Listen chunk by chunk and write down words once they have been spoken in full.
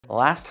The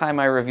last time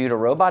I reviewed a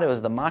robot, it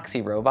was the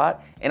Moxie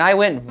robot, and I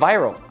went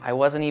viral. I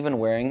wasn't even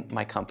wearing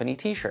my company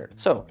t-shirt.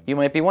 So you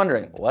might be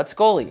wondering, what's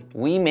Goalie?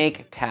 We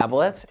make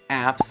tablets,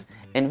 apps,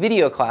 and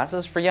video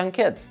classes for young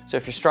kids. So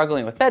if you're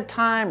struggling with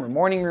bedtime or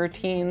morning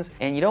routines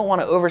and you don't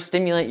want to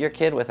overstimulate your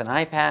kid with an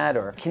iPad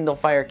or Kindle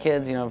Fire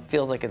Kids,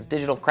 feels like it's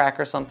digital crack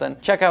or something,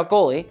 check out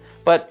Goalie.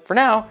 But for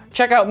now,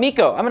 check out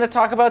Miko. I'm gonna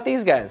talk about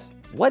these guys.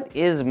 What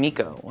is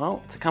Miko?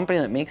 Well, it's a company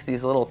that makes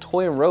these little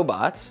toy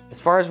robots.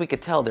 As far as we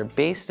could tell, they're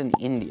based in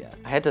India.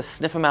 I had to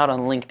sniff them out on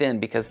LinkedIn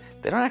because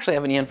they don't actually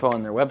have any info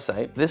on their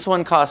website. This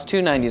one costs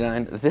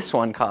 $2.99, this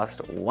one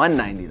costs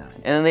 $1.99.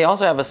 And then they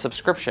also have a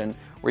subscription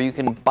where you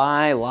can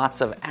buy lots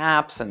of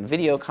apps and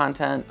video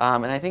content.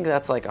 And I think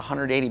that's like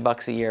 180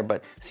 bucks a year,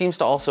 but seems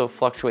to also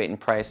fluctuate in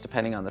price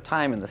depending on the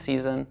time and the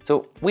season.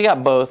 So we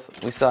got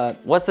both. We saw,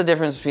 what's the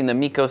difference between the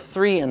Miko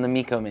 3 and the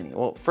Miko Mini?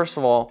 Well, first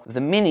of all,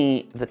 the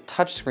Mini, the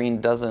touch screen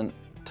doesn't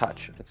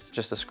touch. It's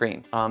just a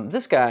screen.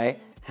 This guy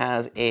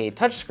has a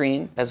touch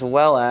screen as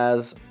well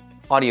as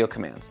audio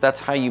commands. That's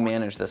how you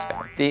manage this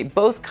guy. They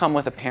both come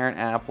with a parent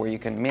app where you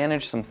can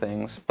manage some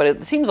things, but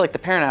it seems like the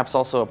parent app's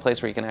also a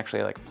place where you can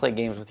actually play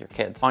games with your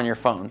kids on your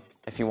phone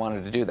if you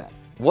wanted to do that.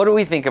 What do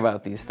we think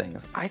about these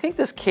things? I think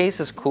this case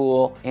is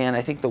cool, and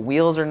I think the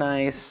wheels are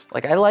nice.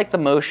 I like the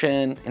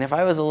motion, and if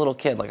I was a little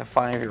kid, like a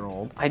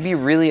 5-year-old, I'd be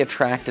really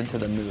attracted to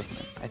the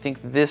movement. I think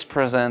this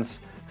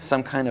presents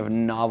some kind of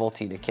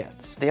novelty to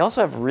kids. They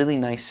also have really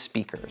nice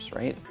speakers,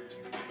 right?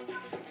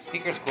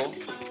 Speaker's cool.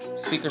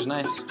 Speaker's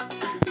nice.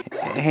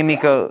 Hey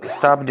Miko,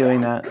 stop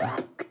doing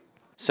that.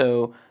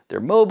 So they're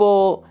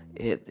mobile,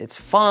 it's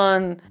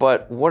fun,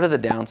 but what are the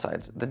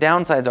downsides? The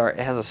downsides are it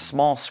has a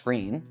small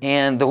screen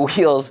and the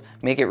wheels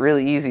make it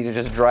really easy to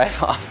just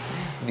drive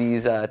off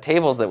these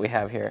tables that we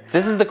have here.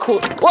 This is the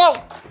cool, whoa!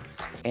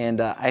 And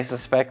I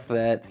suspect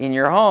that in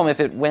your home, if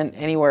it went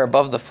anywhere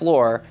above the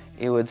floor,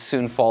 it would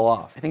soon fall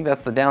off. I think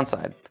that's the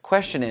downside. The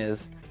question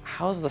is,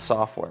 how's the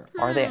software?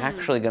 Are they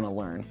actually gonna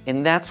learn?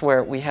 And that's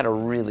where we had a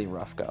really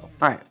rough go.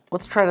 All right,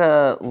 let's try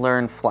to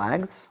learn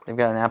flags. They've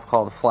got an app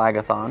called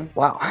Flagathon.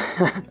 Wow.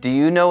 Do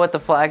you know what the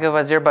flag of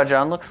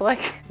Azerbaijan looks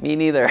like? Me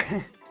neither.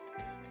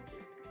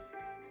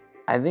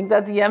 I think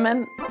that's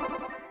Yemen.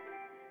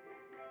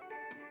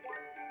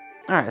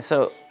 All right,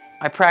 so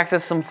I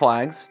practiced some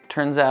flags.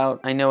 Turns out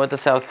I know what the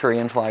South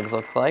Korean flags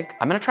look like.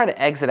 I'm gonna try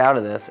to exit out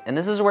of this, and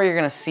this is where you're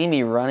gonna see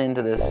me run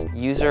into this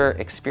user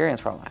experience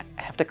problem.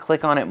 I have to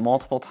click on it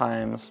multiple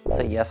times,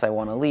 say yes, I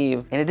wanna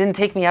leave, and it didn't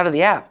take me out of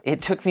the app.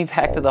 It took me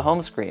back to the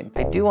home screen.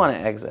 I do wanna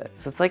exit.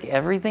 So it's like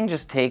everything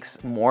just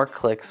takes more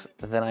clicks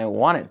than I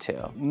want it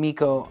to.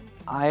 Miko,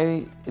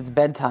 it's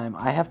bedtime.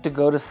 I have to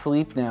go to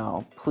sleep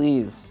now,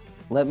 please.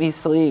 Let me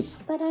sleep.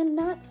 But I'm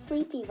not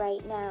sleepy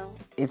right now.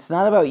 It's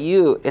not about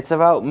you, it's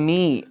about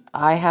me.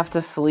 I have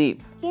to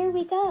sleep. Here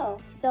we go.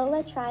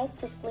 Zola tries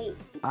to sleep.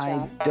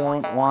 I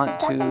don't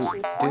want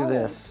to do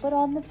this. Put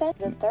on the third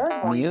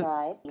one Mute?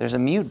 tried. There's a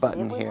mute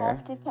button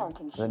here.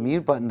 The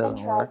mute button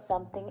doesn't work.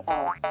 Something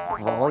else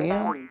to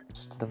Volume?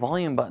 The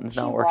volume button's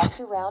not She working. walked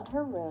around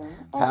her room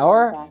and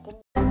Power? went back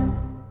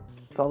in.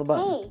 Call the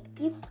button.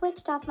 Hey, you've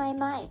switched off my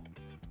mic.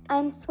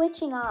 I'm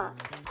switching off.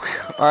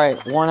 All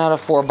right, 1 out of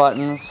 4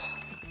 buttons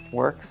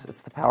works.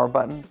 It's the power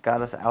button.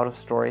 Got us out of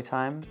story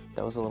time.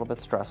 That was a little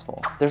bit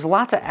stressful. There's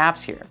lots of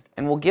apps here,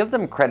 and we'll give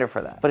them credit for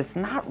that, but it's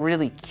not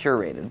really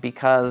curated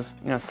because,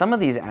 some of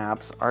these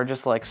apps are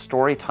just like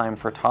story time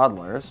for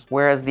toddlers,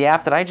 whereas the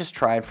app that I just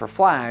tried for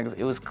flags,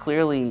 it was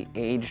clearly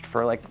aged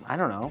for I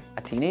don't know,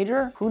 a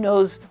teenager? Who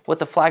knows what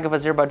the flag of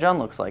Azerbaijan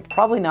looks like?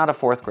 Probably not a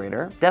 4th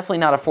grader, definitely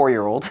not a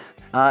 4-year-old,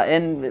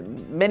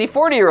 and many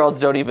 40-year-olds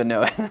don't even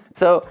know it.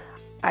 So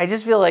I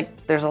just feel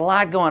like there's a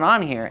lot going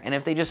on here, and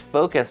if they just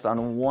focused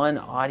on one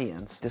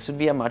audience, this would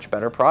be a much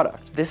better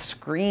product. This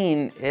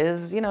screen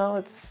is,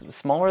 it's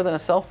smaller than a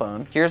cell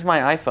phone. Here's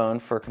my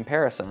iPhone for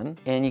comparison,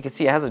 and you can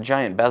see it has a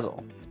giant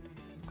bezel.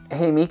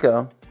 Hey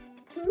Miko,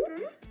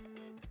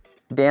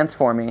 dance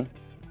for me.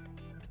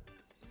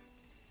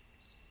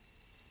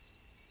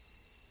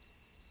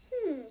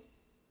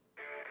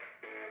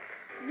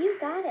 You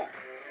got it.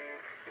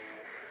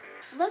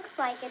 Looks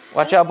like it's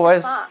Watch out,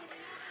 boys.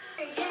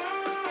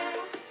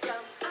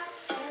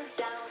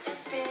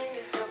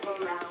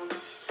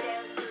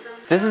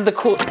 This is the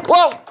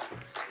whoa!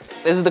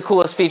 This is the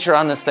coolest feature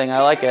on this thing, I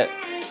like it.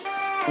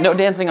 No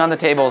dancing on the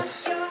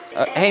tables.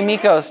 Hey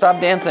Miko, stop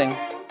dancing.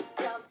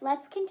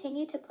 Let's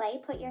continue to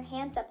play Put Your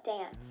Hands Up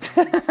dance.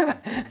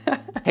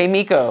 Hey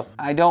Miko,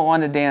 I don't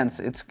want to dance.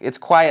 It's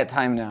quiet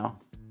time now.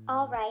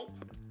 All right.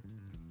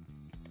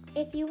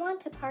 If you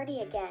want to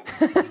party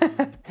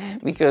again.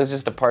 Miko is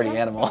just a party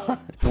animal.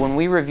 When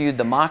we reviewed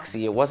the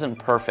Moxie, it wasn't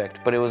perfect,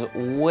 but it was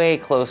way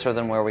closer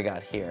than where we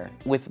got here.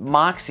 With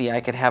Moxie, I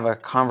could have a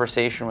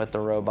conversation with the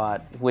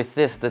robot. With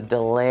this, the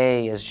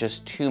delay is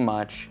just too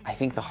much. I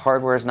think the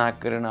hardware is not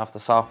good enough, the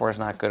software is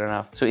not good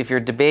enough. So if you're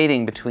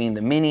debating between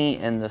the Mini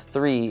and the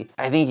 3,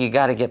 I think you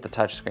gotta get the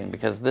touchscreen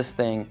because this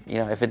thing,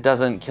 if it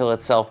doesn't kill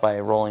itself by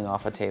rolling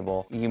off a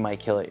table, you might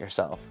kill it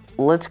yourself.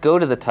 let's go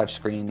to the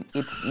touchscreen.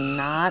 It's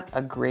not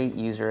a great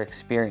user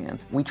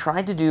experience. We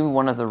tried to do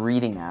one of the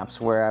reading apps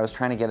where I was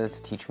trying to get it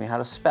to teach me how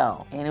to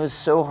spell, and it was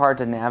so hard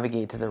to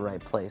navigate to the right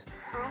place.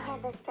 I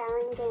have a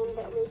spelling game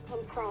that we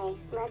can play.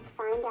 Let's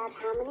find out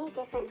how many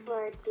different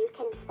words you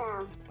can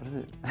spell. What is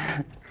it?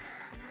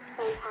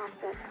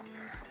 Fantastic.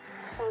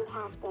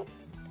 Fantastic.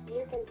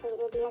 You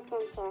completed the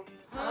adventure.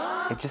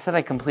 It just said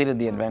I completed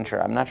the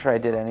adventure. I'm not sure I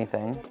did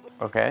anything.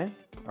 Okay,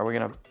 are we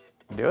gonna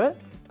do it?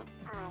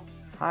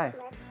 Hi.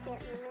 Let's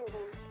get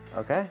moving.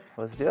 Okay,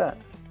 let's do it.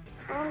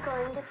 I'm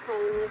going to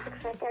play music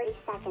for 30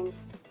 seconds.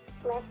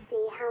 Let's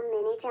see how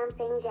many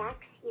jumping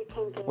jacks you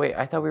can do. Wait,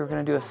 I thought we were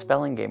gonna do a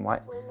spelling game. Why?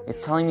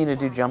 It's telling me to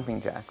do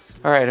jumping jacks.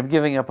 All right, I'm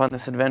giving up on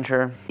this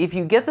adventure. If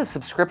you get the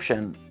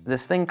subscription,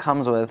 this thing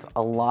comes with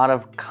a lot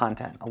of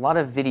content, a lot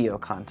of video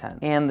content.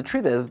 And the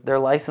truth is, they're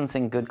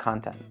licensing good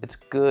content. It's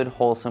good,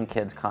 wholesome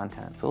kids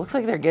content. So it looks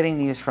like they're getting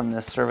these from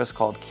this service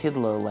called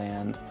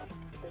Kidloland.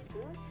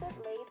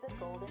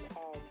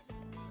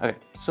 Okay,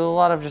 so a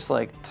lot of just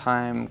like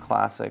time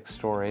classic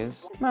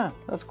stories.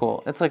 That's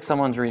cool. It's like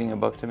someone's reading a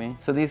book to me.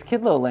 So these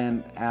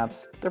Kidloland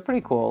apps, they're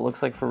pretty cool. It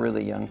looks like for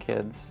really young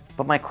kids.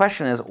 But my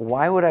question is,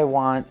 why would I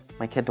want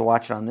my kid to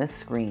watch it on this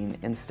screen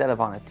instead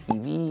of on a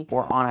TV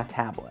or on a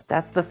tablet?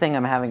 That's the thing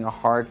I'm having a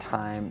hard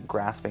time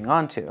grasping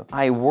onto.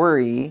 I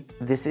worry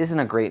this isn't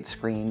a great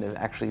screen to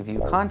actually view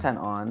content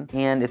on,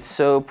 and it's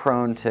so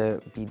prone to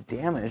be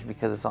damaged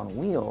because it's on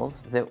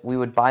wheels that we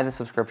would buy the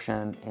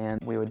subscription and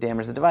we would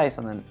damage the device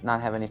and then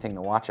not have anything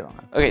to watch it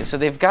on. Okay, so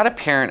they've got a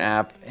parent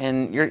app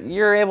and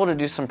you're able to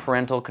do some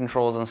parental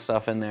controls and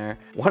stuff in there.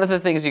 One of the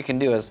things you can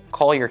do is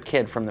call your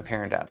kid from the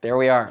parent app. There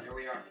we are.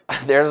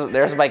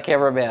 There's my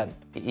cameraman.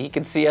 He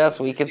can see us,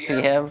 we can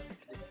see him.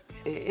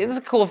 It's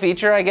a cool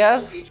feature, I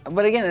guess.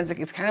 But again,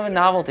 it's kind of a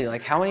novelty.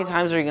 Like, how many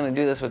times are you gonna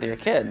do this with your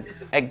kid?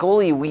 At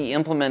Goalie, we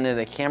implemented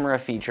a camera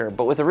feature,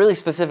 but with a really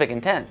specific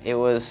intent. It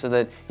was so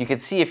that you could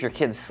see if your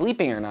kid's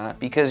sleeping or not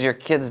because your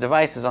kid's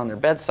device is on their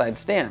bedside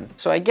stand.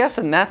 So I guess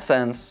in that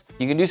sense,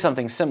 you could do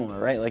something similar,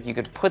 right? Like you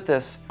could put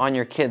this on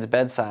your kid's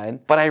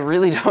bedside, but I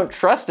really don't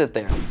trust it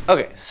there.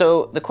 Okay,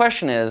 so the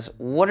question is,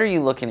 what are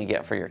you looking to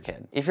get for your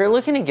kid? If you're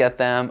looking to get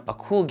them a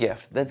cool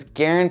gift that's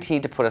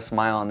guaranteed to put a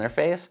smile on their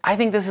face, I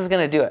think this is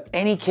gonna do it.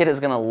 Any kid is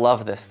gonna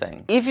love this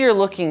thing. If you're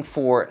looking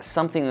for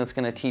something that's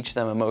gonna teach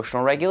them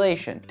emotional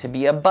regulation, to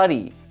be a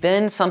buddy,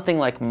 then something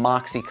like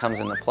Moxie comes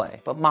into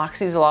play. But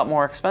Moxie's a lot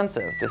more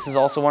expensive. This is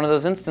also one of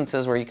those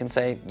instances where you can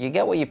say, you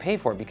get what you pay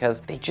for because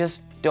they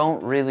just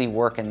don't really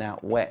work in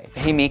that way.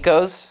 Hey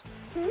Mikos,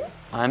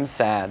 I'm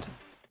sad.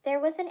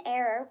 There was an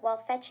error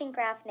while fetching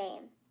graph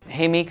name.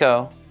 Hey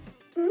Miko,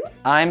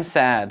 I'm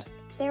sad.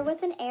 There was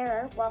an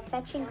error while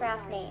fetching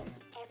graph name.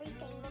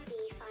 Everything will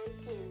be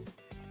fine soon.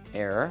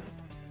 Error.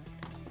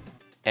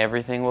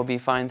 Everything will be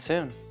fine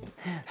soon.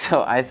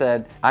 So I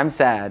said, I'm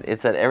sad. It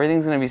said,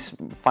 everything's gonna be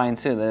fine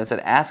soon. Then it said,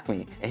 ask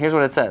me. And here's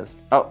what it says.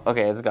 Oh,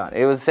 okay, it's gone.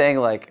 It was saying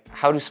like,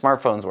 how do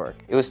smartphones work?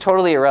 It was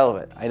totally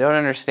irrelevant. I don't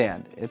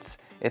understand. It's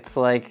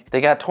like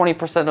they got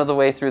 20% of the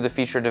way through the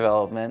feature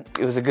development.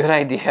 It was a good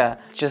idea,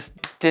 just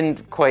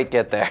didn't quite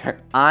get there.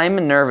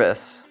 I'm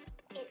nervous.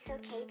 It's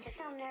okay to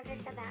feel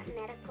nervous about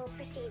medical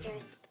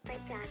procedures, but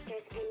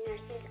doctors and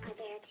nurses are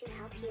there to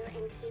help you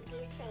and keep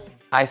you safe.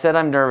 I said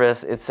I'm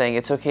nervous. It's saying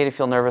it's okay to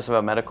feel nervous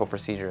about medical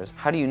procedures.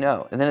 How do you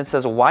know? And then it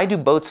says, why do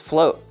boats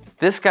float?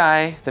 This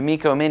guy, the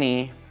Miko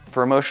Mini,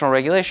 for emotional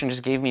regulation,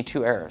 just gave me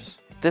 2 errors.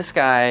 This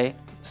guy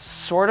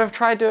sort of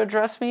tried to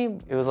address me.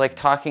 It was like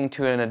talking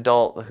to an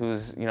adult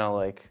who's, you know,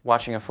 like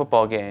watching a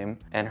football game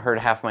and heard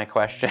half my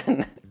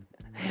question.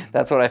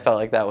 That's what I felt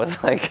like that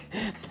was like.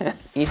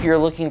 If you're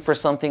looking for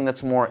something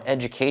that's more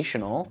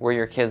educational, where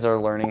your kids are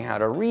learning how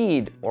to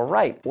read or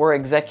write or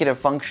executive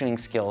functioning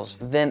skills,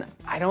 then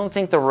I don't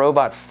think the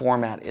robot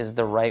format is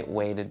the right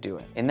way to do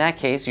it. In that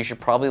case, you should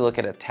probably look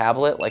at a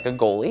tablet like a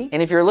Goalie.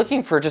 And if you're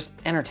looking for just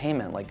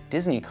entertainment like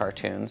Disney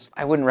cartoons,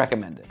 I wouldn't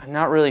recommend it. I'm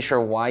not really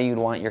sure why you'd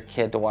want your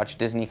kid to watch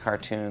Disney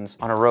cartoons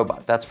on a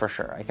robot, that's for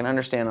sure. I can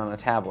understand on a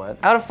tablet.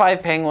 Out of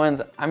 5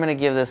 penguins, I'm gonna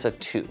give this a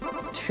 2.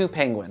 2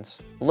 penguins.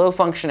 Low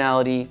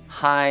functionality,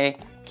 high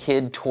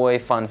kid toy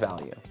fun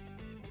value.